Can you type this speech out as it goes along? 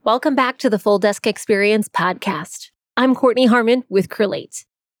Welcome back to the Full Desk Experience podcast. I'm Courtney Harmon with Crelate.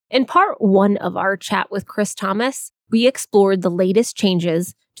 In part one of our chat with Chris Thomas, we explored the latest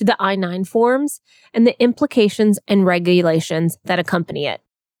changes to the I-9 forms and the implications and regulations that accompany it.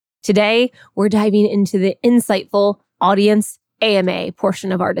 Today, we're diving into the insightful audience AMA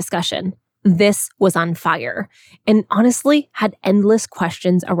portion of our discussion. This was on fire and honestly had endless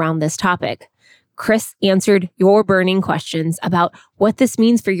questions around this topic. Chris answered your burning questions about what this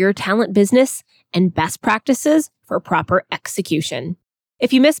means for your talent business and best practices for proper execution.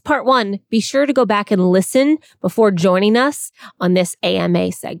 If you missed part one, be sure to go back and listen before joining us on this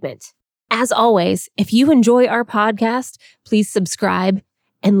AMA segment. As always, if you enjoy our podcast, please subscribe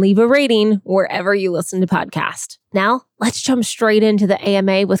and leave a rating wherever you listen to podcasts. Now, let's jump straight into the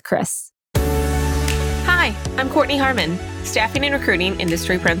AMA with Chris. Hi, I'm Courtney Harmon, Staffing and Recruiting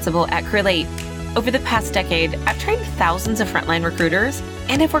Industry Principal at Crelate. Over the past decade, I've trained thousands of frontline recruiters,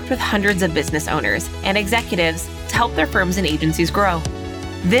 and I've worked with hundreds of business owners and executives to help their firms and agencies grow.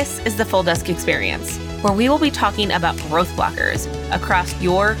 This is the Full Desk Experience, where we will be talking about growth blockers across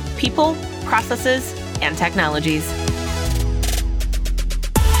your people, processes, and technologies.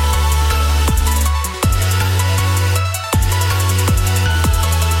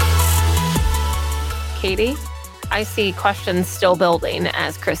 Katie, I see questions still building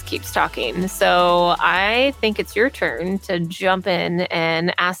as Chris keeps talking. So I think it's your turn to jump in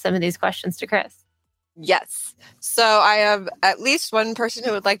and ask some of these questions to Chris. Yes. So I have at least one person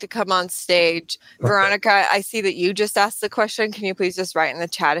who would like to come on stage. Okay. Veronica, I see that you just asked the question. Can you please just write in the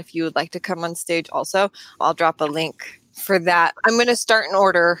chat if you would like to come on stage also? I'll drop a link for that. I'm going to start in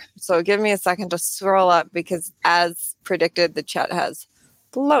order. So give me a second to scroll up because as predicted, the chat has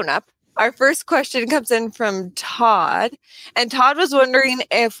blown up. Our first question comes in from Todd. And Todd was wondering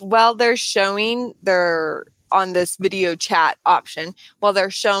if while they're showing their, on this video chat option, while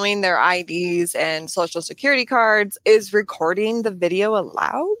they're showing their IDs and social security cards, is recording the video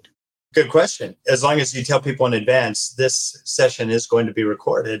allowed? Good question. As long as you tell people in advance, this session is going to be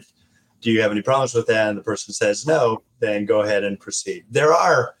recorded. Do you have any problems with that? And the person says no, then go ahead and proceed. There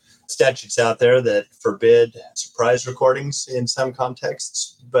are statutes out there that forbid surprise recordings in some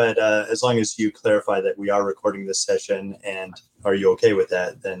contexts, but as long as you clarify that we are recording this session and are you okay with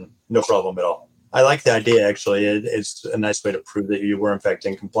that, then no problem at all. I like the idea, actually. It's a nice way to prove that you were, in fact,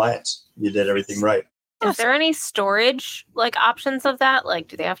 in compliance. You did everything right. Is there any storage options of that?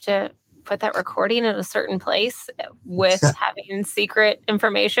 Do they have to put that recording in a certain place with having secret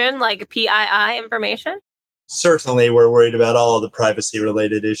information, like PII information? Certainly, we're worried about all of the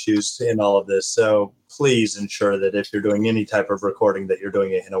privacy-related issues in all of this. So please ensure that if you're doing any type of recording, that you're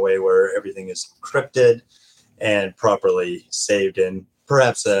doing it in a way where everything is encrypted and properly saved in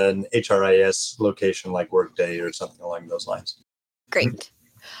perhaps an HRIS location like Workday or something along those lines. Great.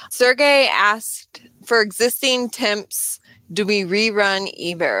 Sergey asked, for existing temps, do we rerun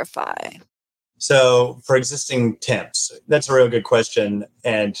E-Verify? So for existing temps, that's a real good question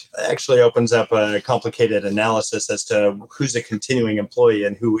and actually opens up a complicated analysis as to who's a continuing employee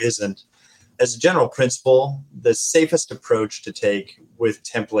and who isn't. As a general principle, the safest approach to take with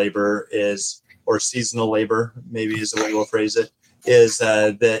temp labor is, or seasonal labor, maybe is the way we'll phrase it, is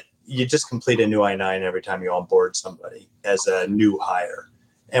that you just complete a new I-9 every time you onboard somebody as a new hire.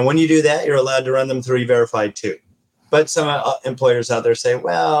 And when you do that, you're allowed to run them through E-Verify too. But some employers out there say,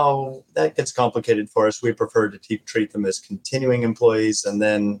 well, that gets complicated for us. We prefer to treat them as continuing employees. And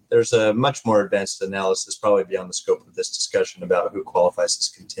then there's a much more advanced analysis, probably beyond the scope of this discussion, about who qualifies as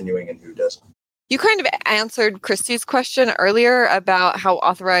continuing and who doesn't. You kind of answered Christy's question earlier about how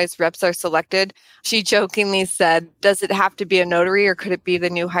authorized reps are selected. She jokingly said, does it have to be a notary or could it be the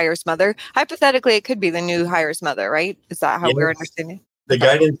new hire's mother? Hypothetically, it could be the new hire's mother, right? Is that how we're understanding? The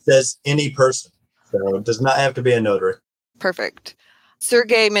guidance says any person. So it does not have to be a notary. Perfect.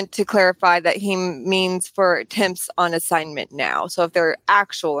 Sergey meant to clarify that he means for temps on assignment now. So if they're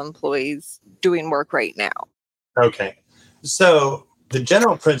actual employees doing work right now. Okay. So the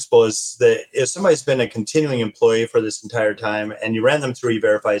general principle is that if somebody's been a continuing employee for this entire time and you ran them through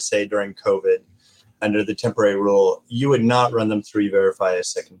E-Verify, say during COVID, under the temporary rule, you would not run them through E-Verify a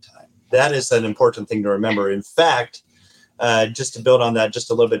second time. That is an important thing to remember. In fact, just to build on that just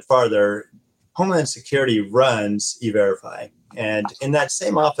a little bit farther, Homeland Security runs E-Verify. And in that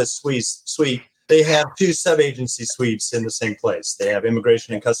same office suite, they have two sub-agency suites in the same place. They have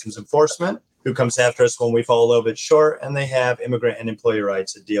Immigration and Customs Enforcement, who comes after us when we fall a little bit short, and they have Immigrant and Employee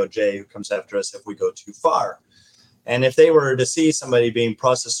Rights at DOJ, who comes after us if we go too far. And if they were to see somebody being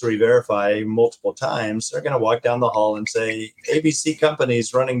processed through E-Verify multiple times, they're going to walk down the hall and say, ABC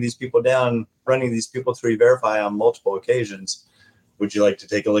companies running these people through E-Verify on multiple occasions. Would you like to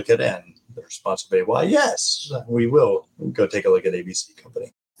take a look at N? The response will be, well, yes, we will go take a look at ABC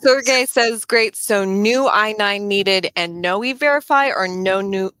company. Sergey says, great. So new I-9 needed and no E-Verify, or no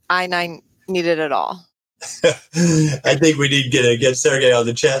new I-9 needed at all? I think we need to get Sergey on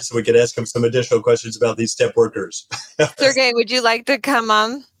the chat so we can ask him some additional questions about these step workers. Sergey, would you like to come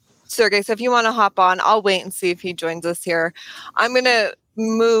on? Sergey, so if you want to hop on, I'll wait and see if he joins us here. I'm going to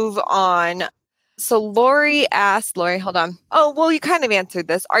move on. So Lori, hold on. Oh, well, you kind of answered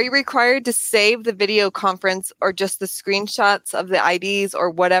this. Are you required to save the video conference or just the screenshots of the IDs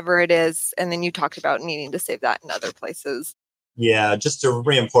or whatever it is? And then you talked about needing to save that in other places. Yeah, just to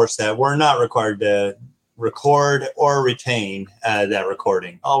reinforce that, we're not required to record or retain that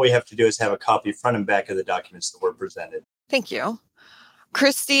recording. All we have to do is have a copy front and back of the documents that were presented. Thank you.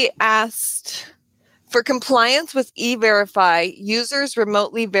 Christy asked, for compliance with E-Verify, users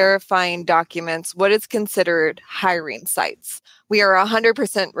remotely verifying documents, what is considered hiring sites? We are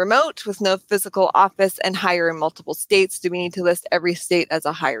 100% remote with no physical office and hire in multiple states. Do we need to list every state as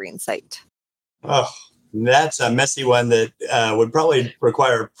a hiring site? Oh, that's a messy one that would probably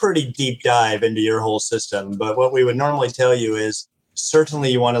require a pretty deep dive into your whole system. But what we would normally tell you is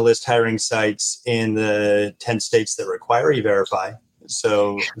certainly you want to list hiring sites in the 10 states that require E-Verify.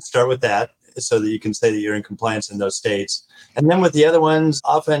 So start with that, so that you can say that you're in compliance in those states. And then with the other ones,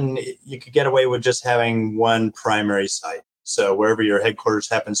 often you could get away with just having one primary site. So wherever your headquarters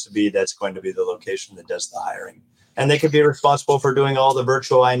happens to be, that's going to be the location that does the hiring. And they could be responsible for doing all the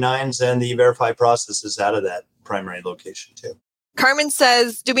virtual I-9s and the E-Verify processes out of that primary location too. Carmen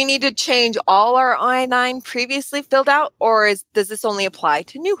says, do we need to change all our I-9 previously filled out, or does this only apply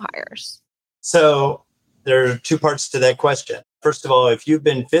to new hires? So there are two parts to that question. First of all, if you've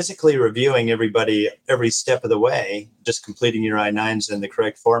been physically reviewing everybody every step of the way, just completing your I-9s in the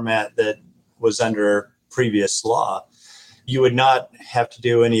correct format that was under previous law, you would not have to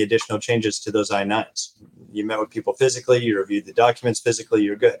do any additional changes to those I-9s. You met with people physically, you reviewed the documents physically,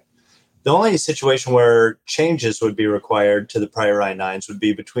 you're good. The only situation where changes would be required to the prior I-9s would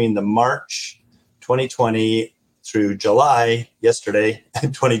be between the March 2020 through July, yesterday,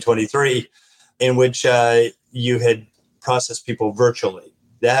 2023, in which you had process people virtually.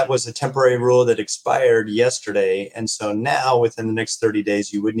 That was a temporary rule that expired yesterday. And so now within the next 30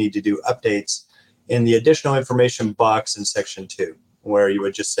 days, you would need to do updates in the additional information box in section 2, where you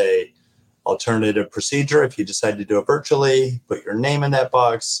would just say alternative procedure. If you decide to do it virtually, put your name in that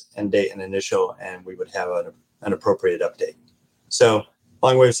box and date and initial, and we would have an appropriate update. So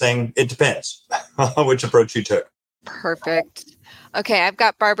long way of saying it depends on which approach you took. Perfect. Okay, I've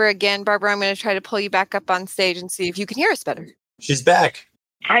got Barbara again. Barbara, I'm going to try to pull you back up on stage and see if you can hear us better. She's back.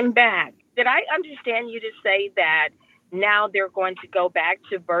 I'm back. Did I understand you to say that now they're going to go back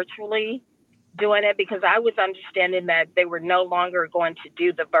to virtually doing it? Because I was understanding that they were no longer going to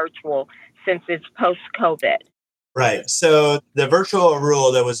do the virtual since it's post-COVID. Right. So the virtual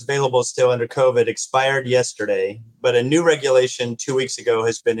rule that was available still under COVID expired yesterday, but a new regulation 2 weeks ago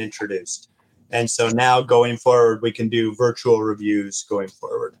has been introduced. And so now going forward, we can do virtual reviews going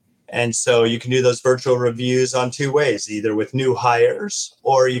forward. And so you can do those virtual reviews on two ways, either with new hires,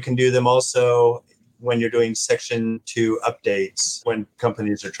 or you can do them also when you're doing section 2 updates, when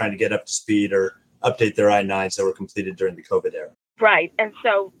companies are trying to get up to speed or update their I-9s that were completed during the COVID era. Right. And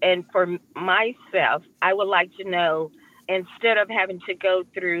for myself, I would like to know, instead of having to go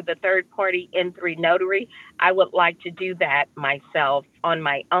through the third-party N3 notary, I would like to do that myself on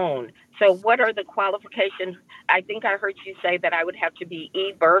my own. So what are the qualifications? I think I heard you say that I would have to be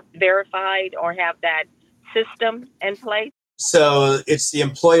E-verified or have that system in place. So it's the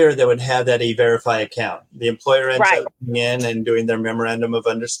employer that would have that E-Verify account. The employer ends up coming in and doing their memorandum of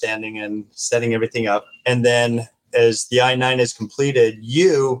understanding and setting everything up. And then as the I-9 is completed,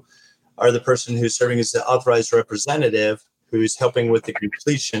 you are the person who's serving as the authorized representative who's helping with the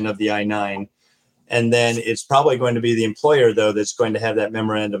completion of the I-9. And then it's probably going to be the employer, though, that's going to have that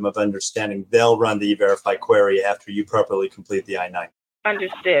memorandum of understanding. They'll run the E-Verify query after you properly complete the I-9.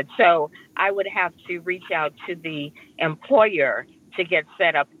 Understood. So I would have to reach out to the employer to get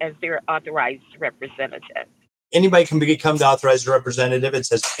set up as their authorized representative. Anybody can become the authorized representative. It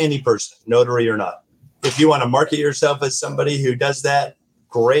says any person, notary or not. If you want to market yourself as somebody who does that,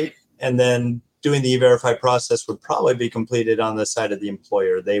 great. And then doing the E-Verify process would probably be completed on the side of the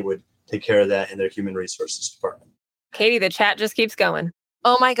employer. They would take care of that in their human resources department. Katie, the chat just keeps going.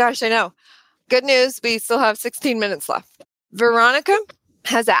 Oh my gosh, I know. Good news. We still have 16 minutes left. Veronica,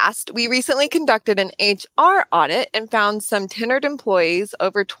 has asked, we recently conducted an HR audit and found some tenured employees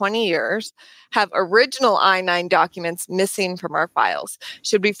over 20 years have original I-9 documents missing from our files.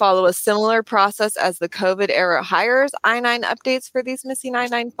 Should we follow a similar process as the COVID era hires I-9 updates for these missing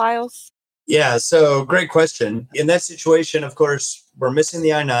I-9 files? Yeah, so great question. In that situation, of course, we're missing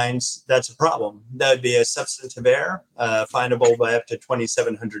the I-9s. That's a problem. That would be a substantive error, finable by up to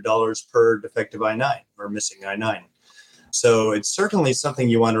 $2,700 per defective I-9 or missing I-9. So it's certainly something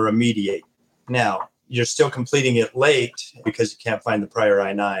you want to remediate. Now, you're still completing it late because you can't find the prior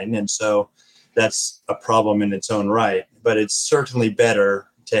I-9. And so that's a problem in its own right. But it's certainly better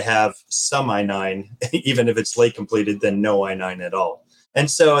to have some I-9, even if it's late completed, than no I-9 at all. And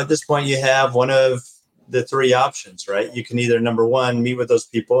so at this point, you have one of the three options, right? You can either, number one, meet with those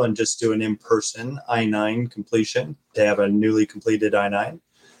people and just do an in-person I-9 completion to have a newly completed I-9.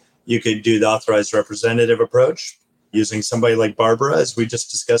 You could do the authorized representative approach using somebody like Barbara, as we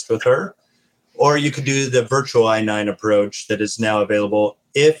just discussed with her. Or you could do the virtual I-9 approach that is now available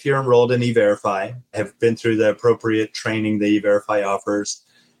if you're enrolled in E-Verify, have been through the appropriate training that E-Verify offers,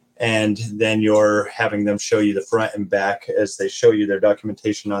 and then you're having them show you the front and back as they show you their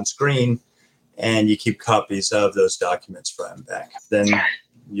documentation on screen, and you keep copies of those documents front and back. Then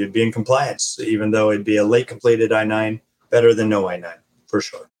you'd be in compliance, even though it'd be a late completed I-9, better than no I-9, for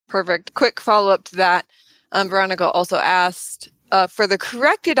sure. Perfect. Quick follow-up to that. Veronica also asked, for the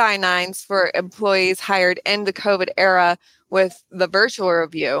corrected I-9s for employees hired in the COVID era with the virtual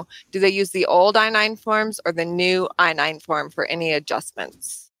review, do they use the old I-9 forms or the new I-9 form for any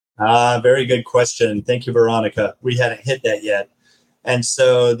adjustments? Very good question. Thank you, Veronica. We hadn't hit that yet. And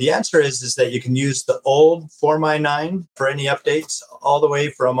so the answer is that you can use the old Form I-9 for any updates all the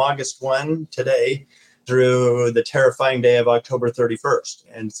way from August 1 today through the terrifying day of October 31st.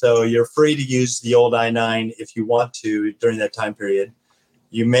 And so you're free to use the old I-9 if you want to during that time period.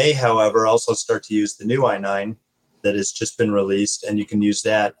 You may, however, also start to use the new I-9 that has just been released, and you can use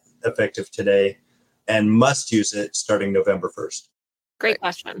that effective today and must use it starting November 1st. Great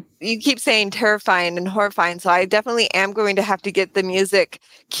question. You keep saying terrifying and horrifying, so I definitely am going to have to get the music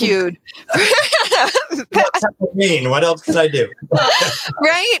cued. What's that mean? What else can I do?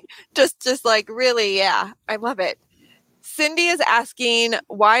 Right? Just like really, yeah. I love it. Cindy is asking,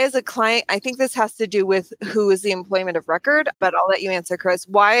 why is a client, I think this has to do with who is the employment of record, but I'll let you answer, Chris.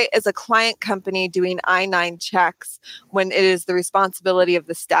 Why is a client company doing I-9 checks when it is the responsibility of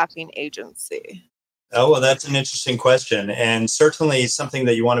the staffing agency? Oh, well, that's an interesting question, and certainly something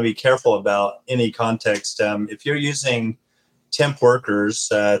that you want to be careful about in any context. If you're using temp workers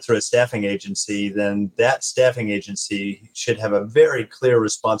through a staffing agency, then that staffing agency should have a very clear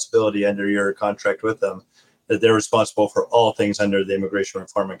responsibility under your contract with them that they're responsible for all things under the Immigration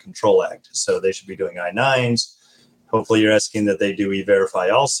Reform and Control Act. So they should be doing I-9s. Hopefully you're asking that they do E-Verify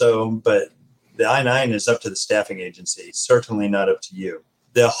also, but the I-9 is up to the staffing agency, certainly not up to you.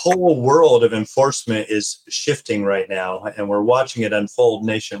 The whole world of enforcement is shifting right now, and we're watching it unfold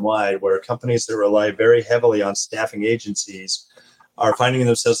nationwide, where companies that rely very heavily on staffing agencies are finding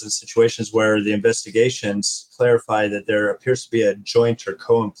themselves in situations where the investigations clarify that there appears to be a joint or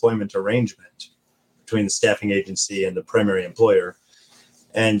co-employment arrangement between the staffing agency and the primary employer.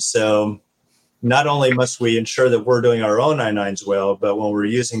 And so not only must we ensure that we're doing our own I-9s well, but when we're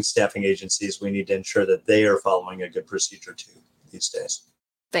using staffing agencies, we need to ensure that they are following a good procedure too these days.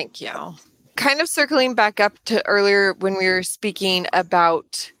 Thank you. Kind of circling back up to earlier when we were speaking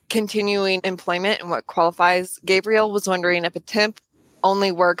about continuing employment and what qualifies, Gabriel was wondering if a temp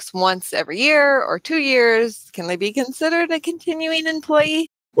only works once every year or 2 years, can they be considered a continuing employee?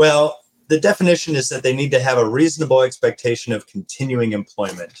 Well, the definition is that they need to have a reasonable expectation of continuing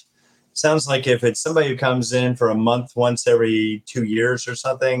employment. Sounds like if it's somebody who comes in for a month once every 2 years or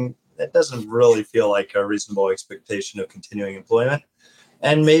something, that doesn't really feel like a reasonable expectation of continuing employment.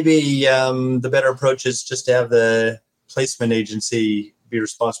 And maybe the better approach is just to have the placement agency be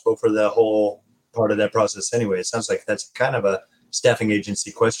responsible for the whole part of that process anyway. It sounds like that's kind of a staffing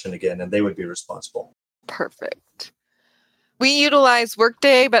agency question again, and they would be responsible. Perfect. We utilize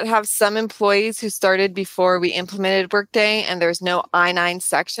Workday, but have some employees who started before we implemented Workday, and there's no I-9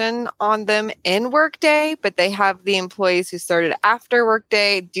 section on them in Workday, but they have the employees who started after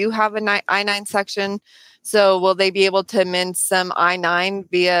Workday do have an I-9 section. So will they be able to amend some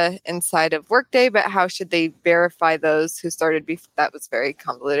I-9 via inside of Workday, but how should they verify those who started before? That was very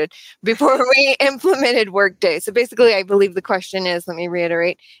convoluted. Before we implemented Workday. So basically, I believe the question is, let me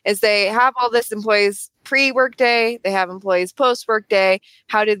reiterate, is they have all this employees pre-Workday, they have employees post-Workday.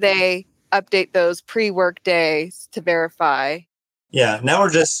 How do they update those pre-Workdays to verify? Yeah, now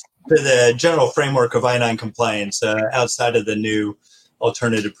we're just to the general framework of I-9 compliance outside of the new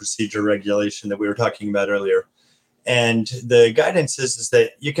alternative procedure regulation that we were talking about earlier. And the guidance is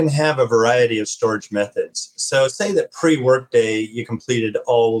that you can have a variety of storage methods. So say that pre-workday, you completed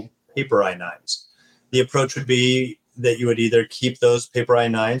all paper I-9s. The approach would be that you would either keep those paper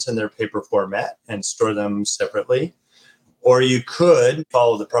I-9s in their paper format and store them separately, or you could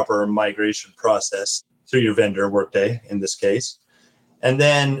follow the proper migration process through your vendor, Workday in this case. And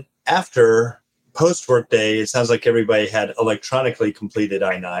then after post-Workday, it sounds like everybody had electronically completed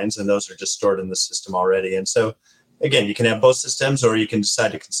I-9s, and those are just stored in the system already. And so again, you can have both systems, or you can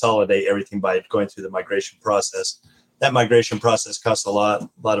decide to consolidate everything by going through the migration process. That migration process costs a lot. A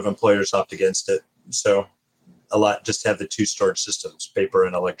lot of employers opt against it. So a lot just to have the two storage systems, paper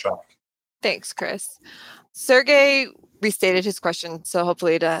and electronic. Thanks, Chris. Sergey restated his question, so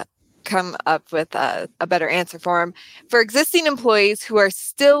hopefully to come up with a better answer for him. For existing employees who are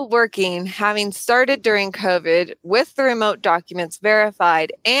still working, having started during COVID with the remote documents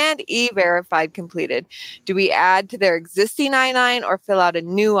verified and e-verified completed, do we add to their existing I-9 or fill out a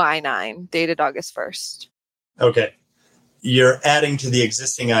new I-9 dated August 1st? Okay. You're adding to the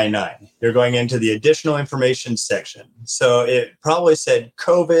existing I-9. You're going into the additional information section. So it probably said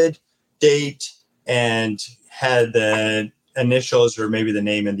COVID, date, and had the initials or maybe the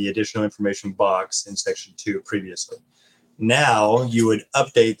name in the additional information box in section 2 previously. Now you would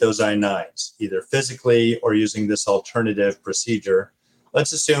update those I-9s, either physically or using this alternative procedure.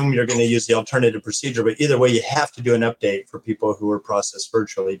 Let's assume you're going to use the alternative procedure, but either way, you have to do an update for people who were processed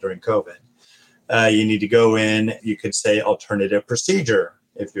virtually during COVID. You need to go in, you could say alternative procedure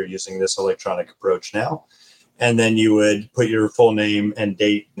if you're using this electronic approach now. And then you would put your full name and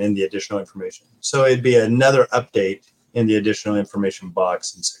date in the additional information. So it'd be another update in the additional information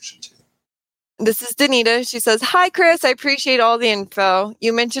box in section 2. This is Danita. She says, "Hi, Chris. I appreciate all the info.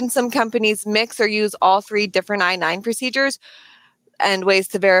 You mentioned some companies mix or use all 3 different I-9 procedures and ways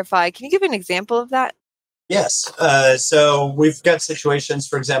to verify. Can you give an example of that?" Yes. So we've got situations,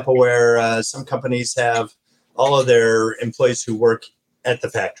 for example, where some companies have all of their employees who work at the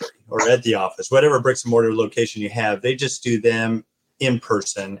factory or at the office, whatever bricks and mortar location you have, they just do them in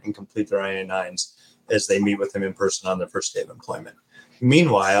person and complete their I-9s as they meet with them in person on their first day of employment.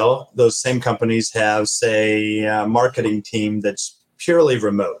 Meanwhile, those same companies have, say, a marketing team that's purely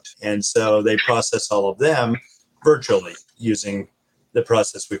remote. And so they process all of them virtually using the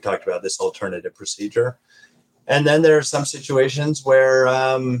process we've talked about, this alternative procedure. And then there are some situations where,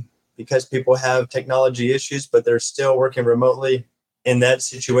 because people have technology issues, but they're still working remotely, in that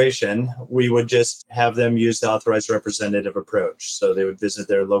situation, we would just have them use the authorized representative approach. So they would visit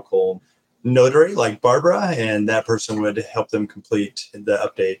their local notary like Barbara, and that person would help them complete the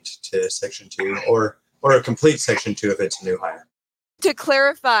update to section 2 or a complete section 2 if it's a new hire. To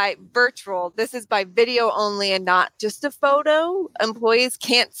clarify, virtual, this is by video only and not just a photo. Employees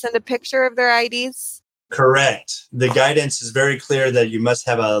can't send a picture of their IDs. Correct. The guidance is very clear that you must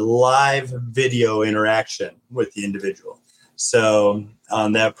have a live video interaction with the individual. So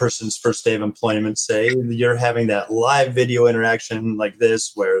on that person's first day of employment, say you're having that live video interaction like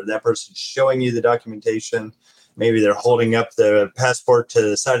this, where that person's showing you the documentation. Maybe they're holding up the passport to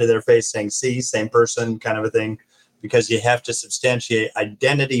the side of their face saying, "See, same person," kind of a thing, because you have to substantiate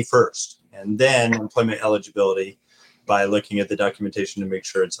identity first and then employment eligibility by looking at the documentation to make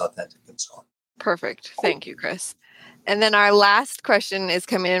sure it's authentic and so on. Perfect. Thank you, Chris. And then our last question is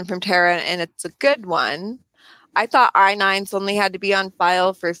coming in from Tara, and it's a good one. I thought I-9s only had to be on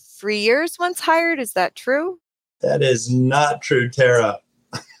file for 3 years once hired. Is that true? That is not true, Tara.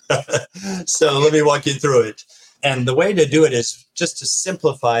 So let me walk you through it. And the way to do it is just to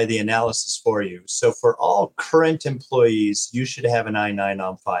simplify the analysis for you. So for all current employees, you should have an I-9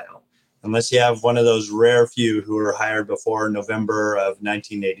 on file, unless you have one of those rare few who were hired before November of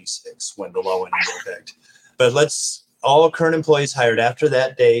 1986 when the law went into effect. But all current employees hired after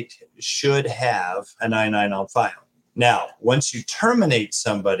that date should have an I-9 on file. Now, once you terminate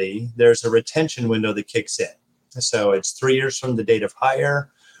somebody, there's a retention window that kicks in. So it's 3 years from the date of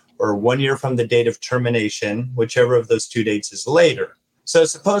hire or 1 year from the date of termination, whichever of those 2 dates is later. So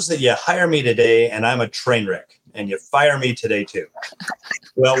suppose that you hire me today and I'm a train wreck and you fire me today too.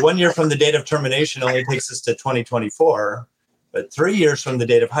 Well, 1 year from the date of termination only takes us to 2024. But 3 years from the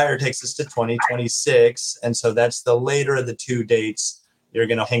date of hire takes us to 2026. And so that's the later of the 2 dates. You're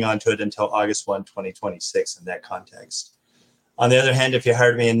going to hang on to it until August 1, 2026 in that context. On the other hand, if you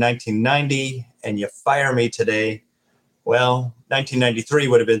hired me in 1990 and you fire me today, well, 1993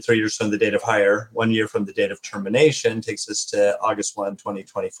 would have been 3 years from the date of hire. 1 year from the date of termination takes us to August 1,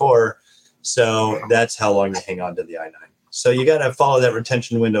 2024. So that's how long you hang on to the I-9. So you got to follow that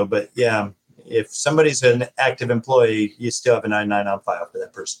retention window. But yeah, if somebody's an active employee, you still have an I-9 on file for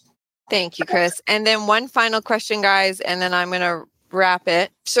that person. Thank you, Chris. And then one final question, guys, and then I'm going to wrap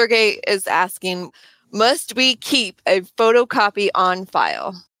it. Sergey is asking, must we keep a photocopy on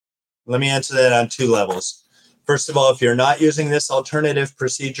file? Let me answer that on two levels. First of all, if you're not using this alternative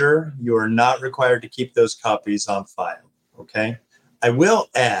procedure, you are not required to keep those copies on file, okay? I will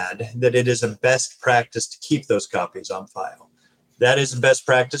add that it is a best practice to keep those copies on file. That is a best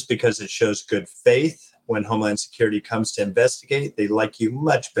practice because it shows good faith. When Homeland Security comes to investigate, they like you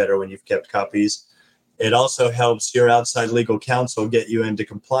much better when you've kept copies. It also helps your outside legal counsel get you into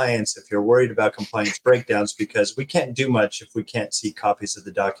compliance if you're worried about compliance breakdowns, because we can't do much if we can't see copies of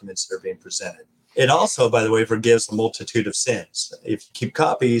the documents that are being presented. It also, by the way, forgives a multitude of sins. If you keep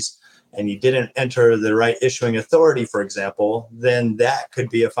copies and you didn't enter the right issuing authority, for example, then that could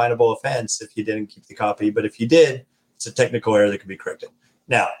be a finable offense if you didn't keep the copy. But if you did, it's a technical error that can be corrected.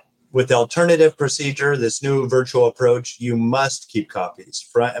 Now, with the alternative procedure, this new virtual approach, you must keep copies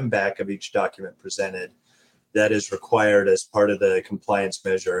front and back of each document presented. That is required as part of the compliance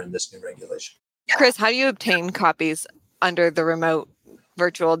measure in this new regulation. Chris, how do you obtain copies under the remote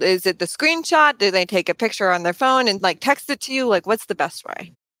virtual? Is it the screenshot? Do they take a picture on their phone and text it to you? What's the best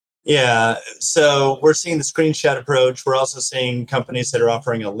way? Yeah, so we're seeing the screenshot approach. We're also seeing companies that are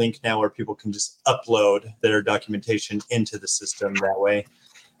offering a link now where people can just upload their documentation into the system that way.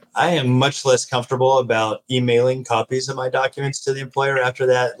 I am much less comfortable about emailing copies of my documents to the employer after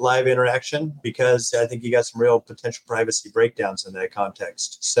that live interaction, because I think you got some real potential privacy breakdowns in that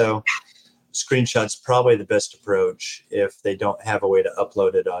context. So screenshot's probably the best approach if they don't have a way to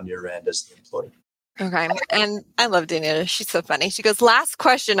upload it on your end as the employee. Okay. And I love Daniela. She's so funny. She goes, last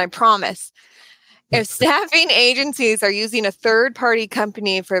question, I promise. If staffing agencies are using a third-party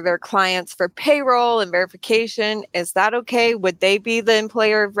company for their clients for payroll and verification, is that okay? Would they be the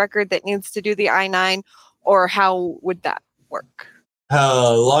employer of record that needs to do the I-9, or how would that work?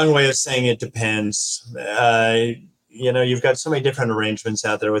 Long way of saying it depends. You've got so many different arrangements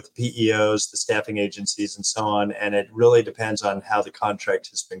out there with the PEOs, the staffing agencies, and so on, and it really depends on how the contract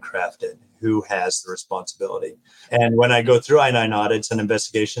has been crafted, who has the responsibility. And when I go through I-9 audits and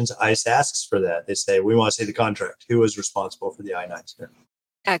investigations, ICE asks for that. They say, we want to see the contract. Who is responsible for the I-9s here?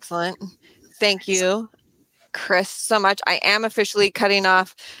 Excellent. Thank you, Chris, so much. I am officially cutting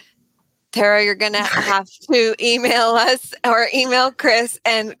off. Tara, you're going to have to email us or email Chris.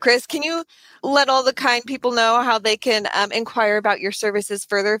 And Chris, can you let all the kind people know how they can inquire about your services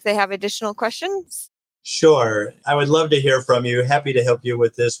further if they have additional questions? Sure. I would love to hear from you. Happy to help you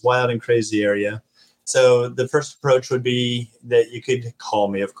with this wild and crazy area. So the first approach would be that you could call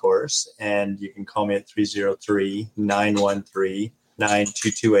me, of course, and you can call me at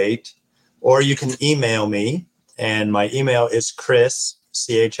 303-913-9228, or you can email me, and my email is Chris,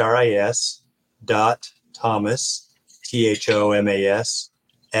 CHRIS .Thomas, THOMAS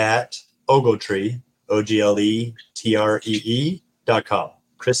at Ogletree, OGLETREE.com.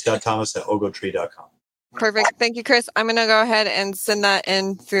 Chris.Thomas at Ogletree.com. Perfect. Thank you, Chris. I'm going to go ahead and send that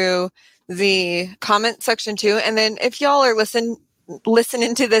in through the comment section too. And then if y'all are listening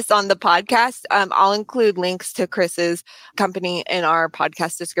to this on the podcast, I'll include links to Chris's company in our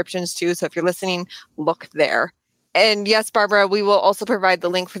podcast descriptions too. So if you're listening, look there. And yes, Barbara, we will also provide the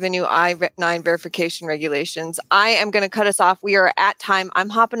link for the new I-9 verification regulations. I am going to cut us off. We are at time. I'm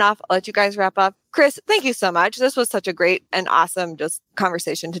hopping off. I'll let you guys wrap up. Chris, thank you so much. This was such a great and awesome just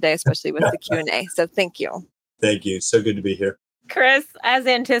conversation today, especially with the Q&A. So thank you. Thank you. So good to be here. Chris, as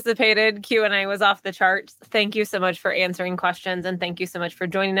anticipated, Q&A was off the charts. Thank you so much for answering questions, and thank you so much for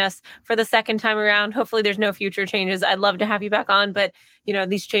joining us for the second time around. Hopefully there's no future changes. I'd love to have you back on, but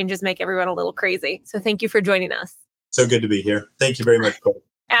these changes make everyone a little crazy. So thank you for joining us. So good to be here. Thank you very much, Cole.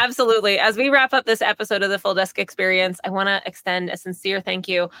 Absolutely. As we wrap up this episode of the Full Desk Experience, I want to extend a sincere thank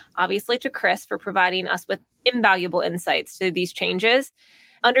you, obviously, to Chris for providing us with invaluable insights to these changes.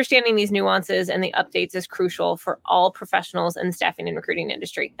 Understanding these nuances and the updates is crucial for all professionals in the staffing and recruiting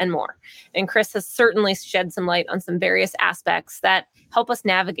industry and more. And Chris has certainly shed some light on some various aspects that help us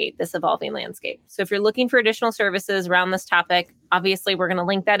navigate this evolving landscape. So if you're looking for additional services around this topic, obviously we're going to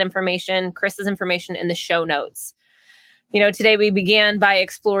link that information, Chris's information, in the show notes. Today we began by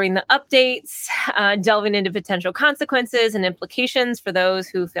exploring the updates, delving into potential consequences and implications for those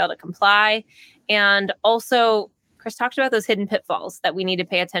who fail to comply. And also, Chris talked about those hidden pitfalls that we need to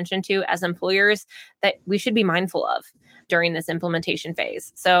pay attention to as employers that we should be mindful of during this implementation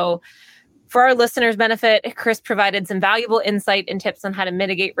phase. So for our listeners' benefit, Chris provided some valuable insight and tips on how to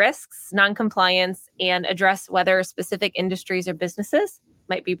mitigate risks, noncompliance, and address whether specific industries or businesses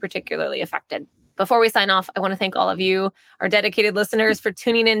might be particularly affected. Before we sign off, I want to thank all of you, our dedicated listeners, for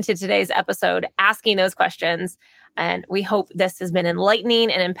tuning into today's episode, asking those questions. And we hope this has been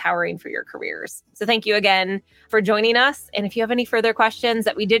enlightening and empowering for your careers. So thank you again for joining us. And if you have any further questions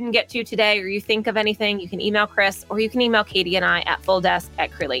that we didn't get to today, or you think of anything, you can email Chris, or you can email Katie and I at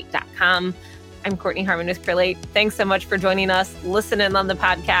fulldesk@crelate.com. I'm Courtney Harmon with Crelate. Thanks so much for joining us. Listen in on the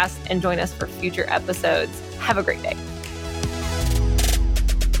podcast and join us for future episodes. Have a great day.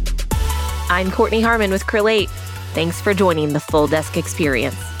 I'm Courtney Harmon with Crelate. Thanks for joining the Full Desk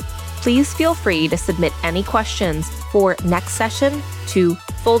Experience. Please feel free to submit any questions for next session to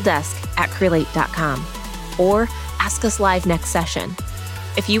fulldesk@crelate.com or ask us live next session.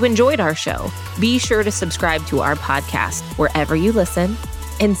 If you enjoyed our show, be sure to subscribe to our podcast wherever you listen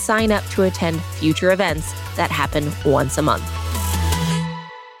and sign up to attend future events that happen once a month.